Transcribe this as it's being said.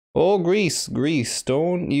Oh, Greece, Greece,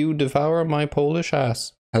 don't you devour my Polish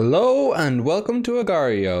ass. Hello and welcome to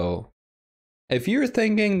Agar.io. If you're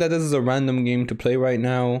thinking that this is a random game to play right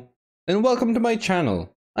now, then welcome to my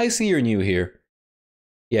channel. I see you're new here.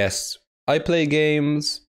 Yes, I play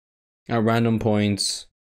games at random points,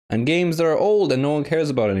 and games that are old and no one cares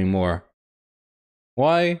about anymore.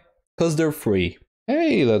 Why? Because they're free.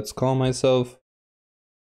 Hey, let's call myself...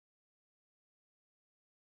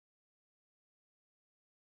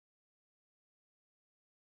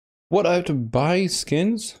 What, I have to buy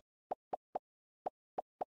skins?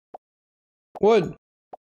 What?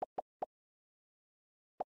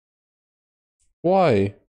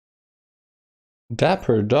 Why?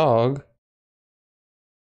 Dapper dog?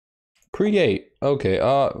 Create. Okay,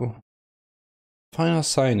 final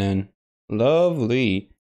sign in.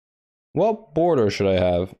 Lovely. What border should I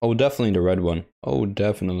have? Oh, definitely the red one. Oh,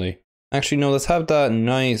 definitely. Actually, no, let's have that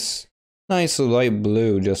nice light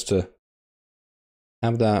blue just to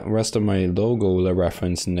have that rest of my logo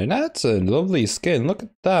reference in there. That's a lovely skin. Look at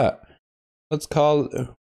that. Let's call...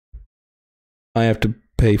 I have to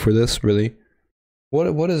pay for this, really?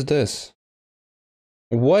 What is this?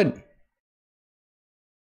 What?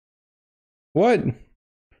 What?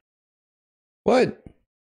 What?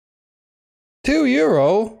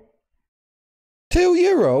 €2?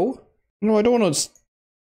 €2? No, I don't want to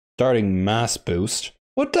starting mass boost.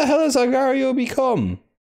 What the hell has Agar.io become?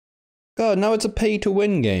 God, now it's a pay to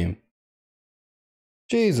win game.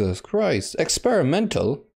 Jesus Christ.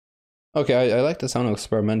 Experimental? Okay, I like the sound of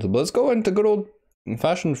experimental, but let's go into good old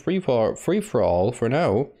fashioned free for all for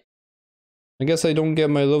now. I guess I don't get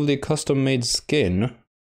my lovely custom made skin,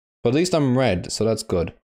 but at least I'm red, so that's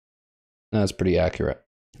good. That's pretty accurate.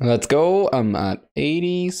 Let's go. I'm at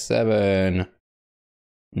 87.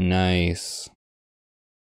 Nice.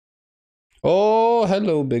 Oh,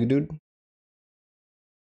 hello, big dude.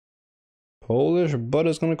 Polish butt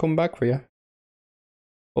is gonna come back for you.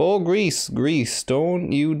 Oh, Greece, Greece,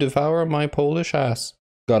 don't you devour my Polish ass.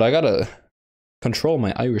 God, I gotta control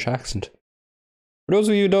my Irish accent. For those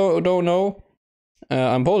of you who don't know,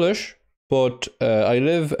 I'm Polish, but I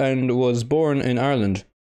live and was born in Ireland.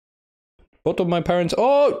 Both of my parents...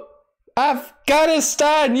 Oh!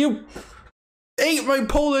 Afghanistan! You ate my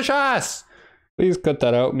Polish ass! Please cut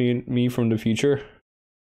that out, me from the future.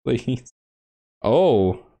 Please.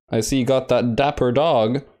 Oh, I see you got that dapper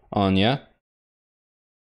dog on ya.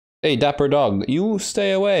 Hey, dapper dog, you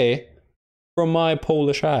stay away from my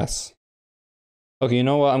Polish ass. Okay, you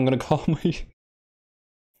know what? I'm gonna call my...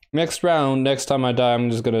 Next round, next time I die, I'm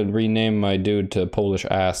just gonna rename my dude to Polish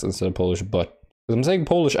ass instead of Polish butt. Because I'm saying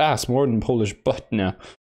Polish ass more than Polish butt now.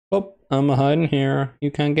 Oh, I'm hiding here.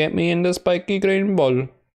 You can't get me in the spiky green ball.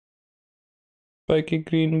 Spiky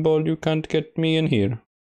green ball, you can't get me in here.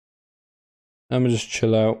 I'm gonna just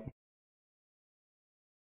chill out.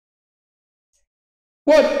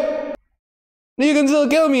 What? You can still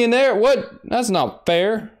kill me in there? What? That's not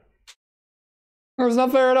fair. It's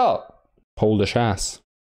not fair at all. Polish ass.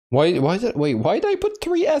 Wait, why did I put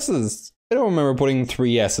 3 S's? I don't remember putting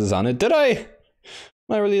 3 S's on it, did I? Am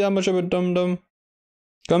I really that much of a dum-dum?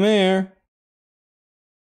 Come here.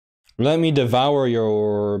 Let me devour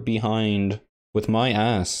your behind with my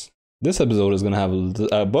ass. This episode is gonna have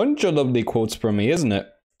a bunch of lovely quotes from me, isn't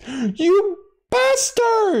it? You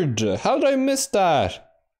bastard! How did I miss that?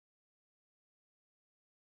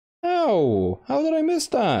 How? How did I miss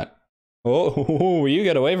that? Oh, you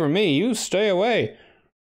get away from me. You stay away.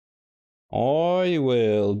 I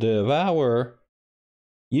will devour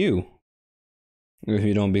you if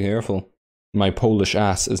you don't be careful. My Polish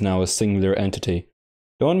ass is now a singular entity.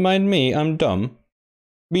 Don't mind me, I'm dumb.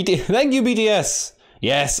 Thank you, BTS!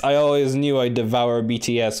 Yes, I always knew I'd devour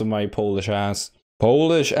BTS with my Polish ass.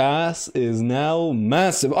 Polish ass is now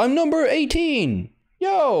massive. I'm number 18!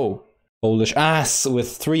 Yo! Polish ass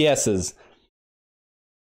with 3 S's.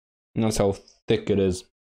 And that's how thick it is.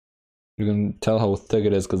 You can tell how thick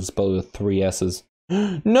it is because it's spelled with 3 S's.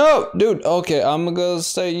 No! Dude, okay, I'm gonna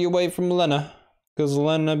stay away from Lena. Because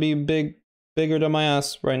Lena be bigger than my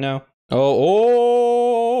ass right now.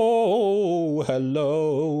 Oh,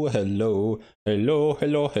 hello, hello, hello,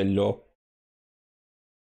 hello, hello.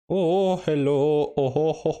 Oh, hello,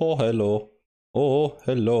 oh, hello. Oh,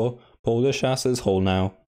 hello. Polish ass is whole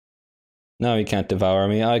now. Now you can't devour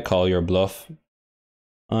me. I call your bluff.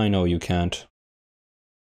 I know you can't.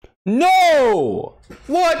 No!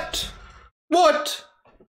 What? What?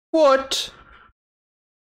 What?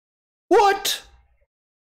 What?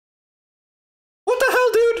 What the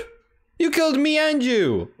hell, dude? You killed me and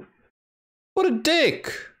you. What a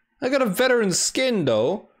dick. I got a veteran skin,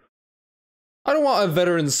 though. I don't want a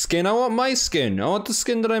veteran skin. I want my skin. I want the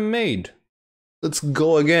skin that I made. Let's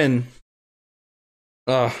go again.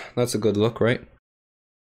 Ah, that's a good look, right?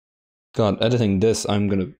 God, editing this, I'm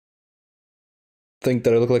gonna think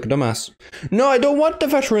that I look like a dumbass. No, I don't want the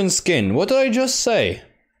veteran skin. What did I just say?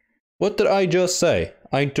 What did I just say?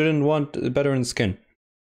 I didn't want the veteran skin.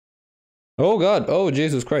 Oh God. Oh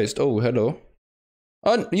Jesus Christ. Oh hello.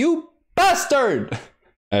 You bastard!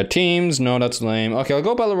 Teams. No, that's lame. Okay, I'll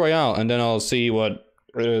go Battle Royale and then I'll see what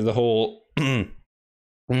the whole.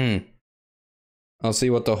 I'll see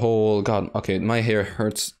what the whole. God. Okay, my hair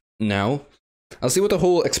hurts now. I'll see what the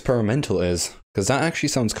whole experimental is, because that actually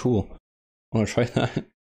sounds cool. I want to try that.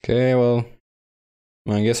 Okay, well,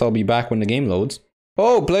 I guess I'll be back when the game loads.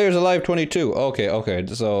 Oh, players alive 22. Okay, okay,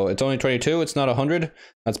 so it's only 22, it's not 100.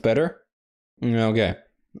 That's better. Okay,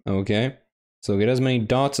 okay. So get as many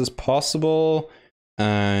dots as possible,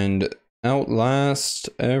 and outlast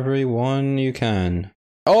everyone you can.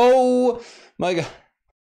 Oh my God.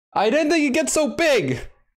 I didn't think it gets so big!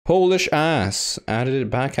 Polish ass. Added it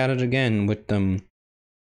back at it again with them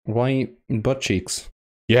white butt cheeks.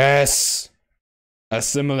 Yes!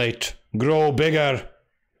 Assimilate. Grow bigger.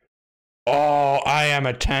 Oh, I am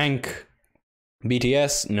a tank.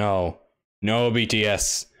 BTS? No. No,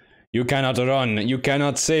 BTS. You cannot run. You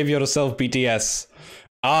cannot save yourself, BTS.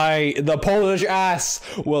 I, the Polish ass,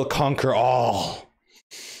 will conquer all.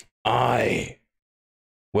 I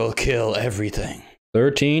will kill everything.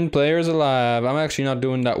 13 players alive. I'm actually not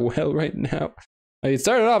doing that well right now. I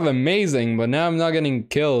started off amazing, but now I'm not getting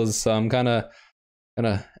kills, so I'm kind of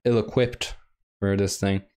ill-equipped for this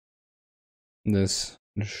thing. This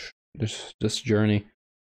journey.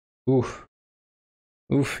 Oof.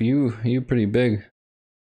 Oof, you pretty big.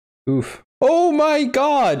 Oof. Oh my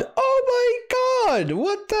God! Oh my God!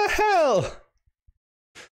 What the hell?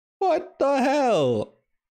 What the hell?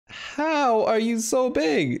 How are you so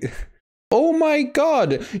big? Oh my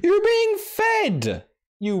God! You're being fed!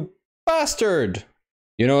 You bastard!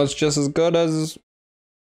 You know it's just as good as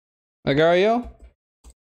Agario?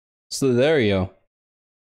 Slitherio.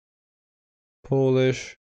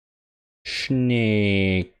 Polish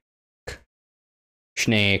snake.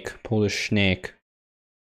 Snake. Polish snake.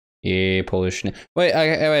 Yeah, Polish snake.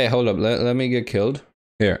 Wait, hold up. Let me get killed.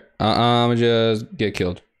 Here. I'm just get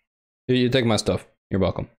killed. You take my stuff. You're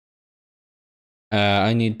welcome.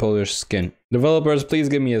 I need Polish skin. Developers, please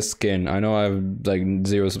give me a skin. I know I have like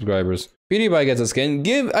 0 subscribers. PewDiePie gets a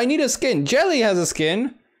skin. I need a skin. Jelly has a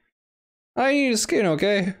skin. I need a skin,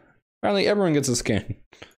 okay? Apparently everyone gets a skin.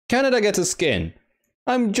 Canada gets a skin.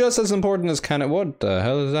 I'm just as important as Canada. What the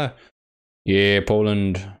hell is that? Yeah,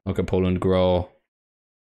 Poland. Look at Poland grow.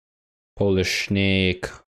 Polish snake.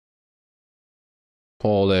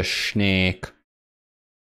 Polish snake.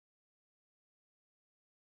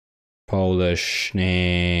 Polish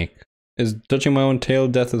snake. Is touching my own tail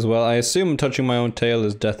death as well? I assume touching my own tail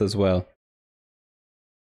is death as well.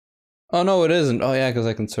 Oh no, it isn't. Oh yeah, because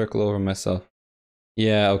I can circle over myself.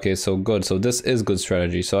 Yeah, okay, so good. So this is good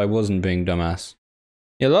strategy, so I wasn't being dumbass.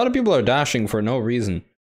 Yeah, a lot of people are dashing for no reason.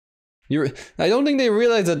 I don't think they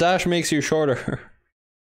realize that dash makes you shorter.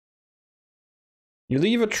 You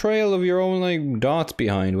leave a trail of your own, like, dots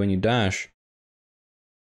behind when you dash.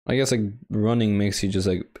 I guess, like, running makes you just,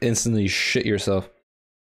 like, instantly shit yourself.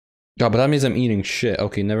 God, but that means I'm eating shit.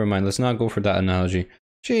 Okay, never mind. Let's not go for that analogy.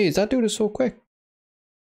 Jeez, that dude is so quick.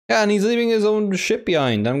 Yeah, and he's leaving his own shit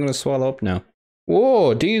behind. I'm gonna swallow up now.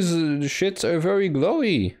 Whoa, these shits are very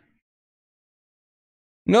glowy.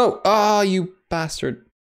 No! Ah, you bastard.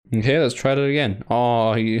 Okay, let's try that again.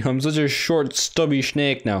 Oh, I'm such a short, stubby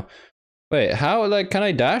snake now. Wait, how, like, can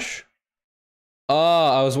I dash?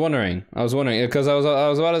 Oh, I was wondering, because I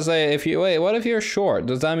was about to say, what if you're short?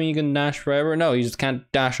 Does that mean you can dash forever? No, you just can't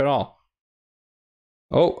dash at all.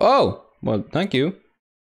 Oh, well, thank you.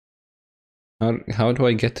 How do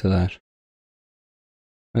I get to that?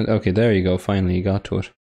 Okay, there you go, finally you got to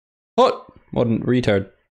it. What? What a retard.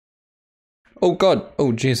 Oh God,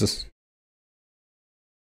 oh Jesus.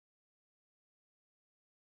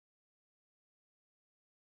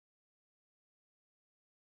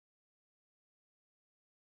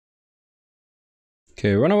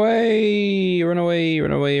 Okay, run away, run away,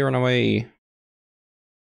 run away, run away.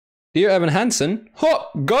 Dear Evan Hansen. Huh,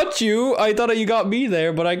 got you! I thought you got me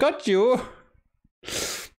there, but I got you!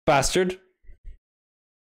 Bastard.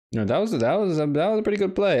 No, that was a pretty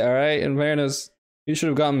good play, alright? In fairness, you should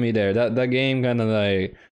have gotten me there. That game kind of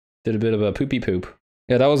like did a bit of a poopy poop.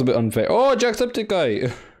 Yeah, that was a bit unfair. Oh,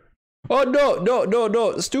 Jacksepticeye! Oh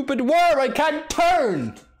no! Stupid worm! I can't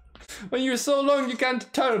turn! When you're so long, you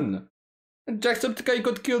can't turn! And Jacksepticeye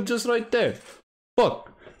got killed just right there.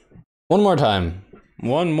 Fuck. One more time.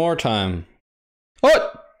 One more time.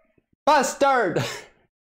 What? Bastard!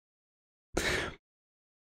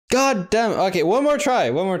 God damn. Okay, one more try.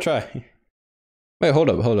 One more try. Wait, hold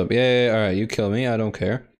up. Yeah, alright, you kill me. I don't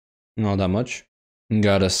care. Not that much.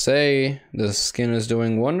 Gotta say, the skin is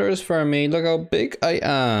doing wonders for me. Look how big I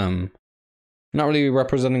am. Not really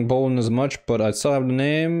representing Poland as much, but I still have the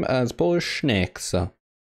name as Polish Snake, so.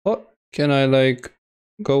 What? Can I, like,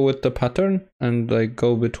 go with the pattern and, like,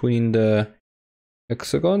 go between the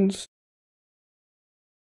hexagons?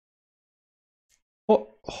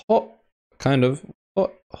 Kind of.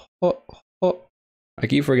 I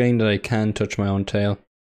keep forgetting that I can touch my own tail.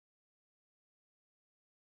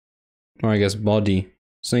 Or I guess body.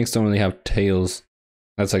 Snakes don't really have tails.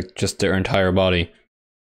 That's like just their entire body.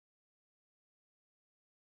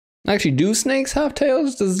 Actually, do snakes have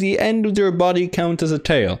tails? Does the end of their body count as a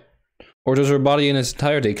tail? Or does their body in its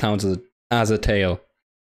entirety count as a tail?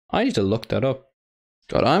 I need to look that up.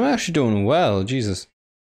 God, I'm actually doing well, Jesus.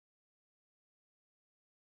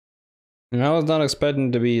 I was not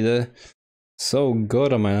expecting to be so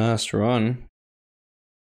good on my last run.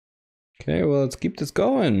 Okay, well, let's keep this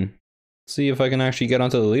going. See if I can actually get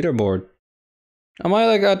onto the leaderboard. Am I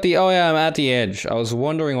like at the... Oh yeah, I'm at the edge. I was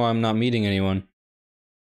wondering why I'm not meeting anyone.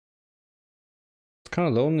 It's kind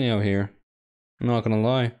of lonely out here. I'm not gonna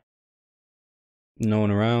lie. No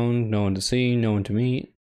one around, no one to see, no one to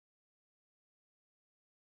meet.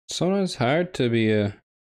 Sometimes it's hard to be a...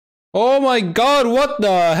 Oh my god, what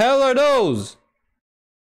the hell are those?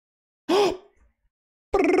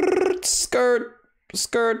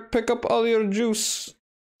 Skirt, pick up all your juice.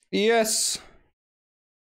 Yes.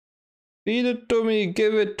 Feed it to me,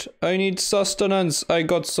 give it. I need sustenance. I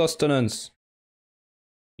got sustenance.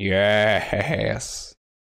 Yes.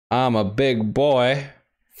 I'm a big boy.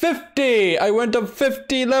 50! I went up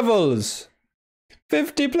 50 levels.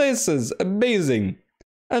 50 places. Amazing.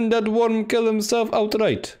 And that worm killed himself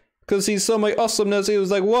outright. Because he saw my awesomeness, he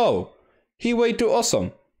was like, whoa. He way too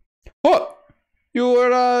awesome. What? You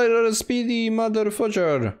were a speedy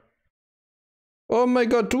motherfucker. Oh my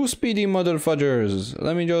god, 2 speedy motherfuckers.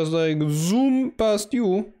 Let me just like zoom past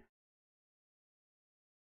you.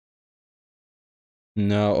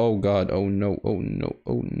 No, oh god, oh no, oh no,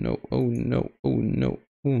 oh no, oh no, oh no,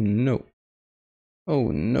 oh no.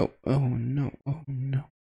 Oh no, oh no, oh no.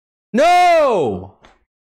 No!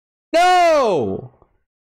 No!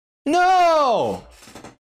 No!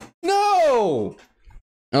 No!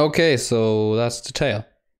 Okay, so that's the tail.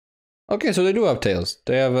 Okay, so they do have tails.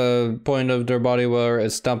 They have a point of their body where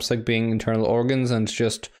it stops like being internal organs and it's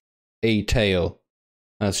just a tail.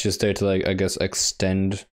 That's just there to like, I guess,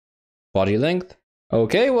 extend body length.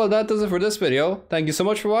 Okay, well that does it for this video. Thank you so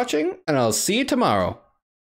much for watching, and I'll see you tomorrow.